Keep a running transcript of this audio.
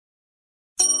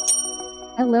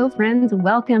Hello, friends.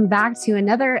 Welcome back to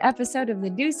another episode of the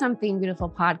Do Something Beautiful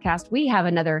podcast. We have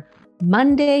another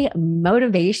Monday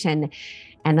motivation,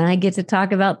 and I get to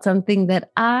talk about something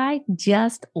that I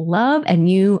just love.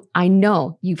 And I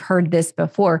know you've heard this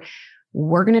before.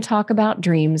 We're going to talk about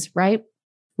dreams, right?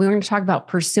 We're going to talk about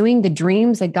pursuing the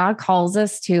dreams that God calls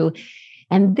us to.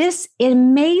 And it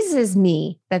amazes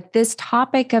me that this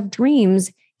topic of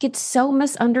dreams gets so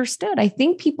misunderstood. I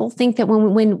think people think that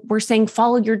when we're saying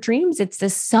follow your dreams, it's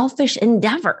this selfish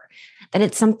endeavor, that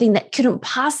it's something that couldn't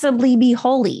possibly be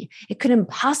holy. It couldn't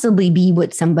possibly be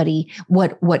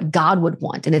what God would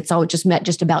want. And it's all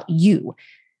just about you.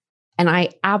 And I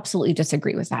absolutely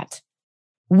disagree with that.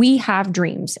 We have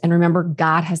dreams. And remember,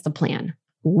 God has the plan.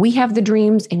 We have the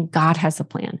dreams and God has the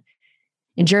plan.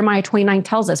 And Jeremiah 29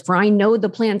 tells us, for I know the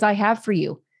plans I have for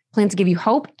you, plans to give you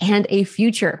hope and a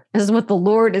future. This is what the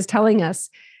Lord is telling us.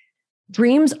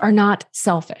 Dreams are not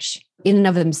selfish in and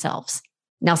of themselves.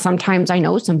 Now, sometimes I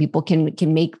know some people can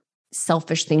make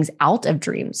selfish things out of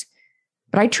dreams,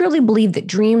 but I truly believe that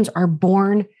dreams are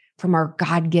born from our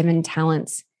God-given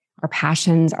talents, our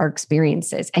passions, our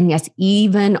experiences, and yes,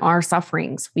 even our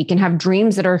sufferings. We can have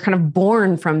dreams that are kind of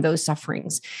born from those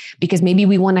sufferings because maybe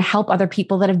we want to help other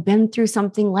people that have been through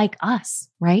something like us,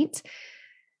 right?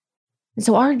 And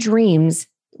so our dreams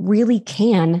really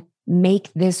can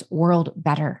make this world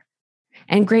better.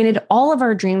 And granted, all of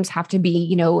our dreams have to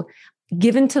be,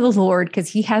 given to the Lord because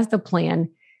He has the plan.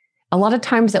 A lot of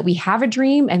times that we have a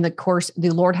dream and of course the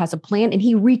Lord has a plan and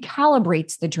He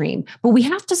recalibrates the dream, but we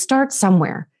have to start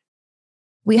somewhere.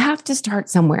 We have to start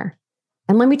somewhere.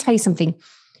 And let me tell you something,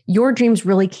 your dreams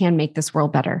really can make this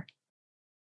world better.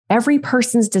 Every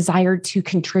person's desire to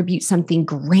contribute something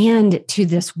grand to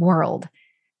this world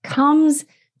comes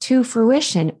to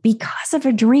fruition because of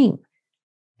a dream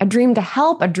to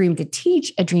help, a dream to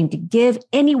teach, a dream to give,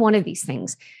 any one of these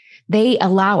things. Dreams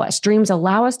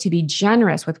allow us to be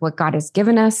generous with what God has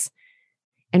given us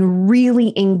and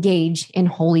really engage in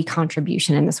holy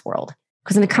contribution in this world.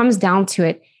 Because when it comes down to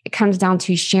it, it comes down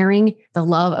to sharing the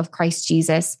love of Christ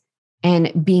Jesus and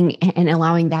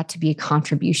allowing that to be a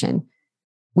contribution.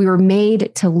 We were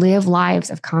made to live lives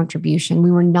of contribution.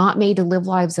 We were not made to live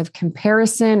lives of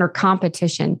comparison or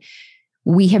competition.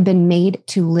 We have been made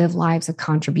to live lives of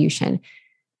contribution.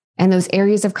 And those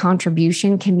areas of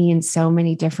contribution can be in so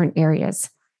many different areas.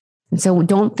 And so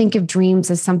don't think of dreams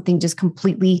as something just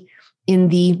completely in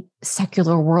the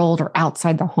secular world or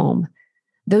outside the home.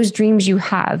 Those dreams you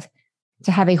have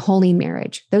to have a holy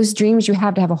marriage, those dreams you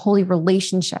have to have a holy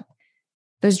relationship,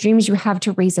 those dreams you have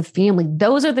to raise a family,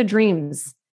 those are the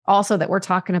dreams also that we're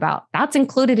talking about. That's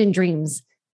included in dreams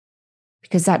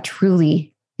because that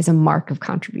truly is a mark of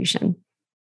contribution.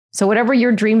 So whatever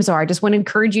your dreams are, I just want to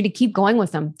encourage you to keep going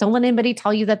with them. Don't let anybody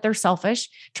tell you that they're selfish.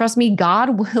 Trust me,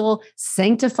 God will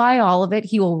sanctify all of it.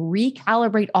 He will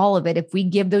recalibrate all of it if we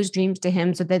give those dreams to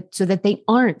Him so that they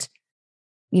aren't,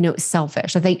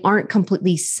 selfish, that they aren't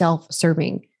completely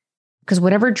self-serving. Because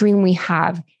whatever dream we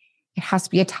have, it has to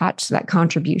be attached to that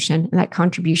contribution. And that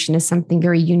contribution is something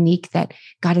very unique that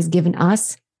God has given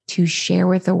us to share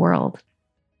with the world.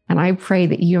 And I pray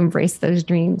that you embrace those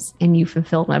dreams and you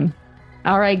fulfill them.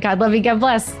 All right. God love you. God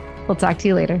bless. We'll talk to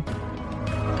you later.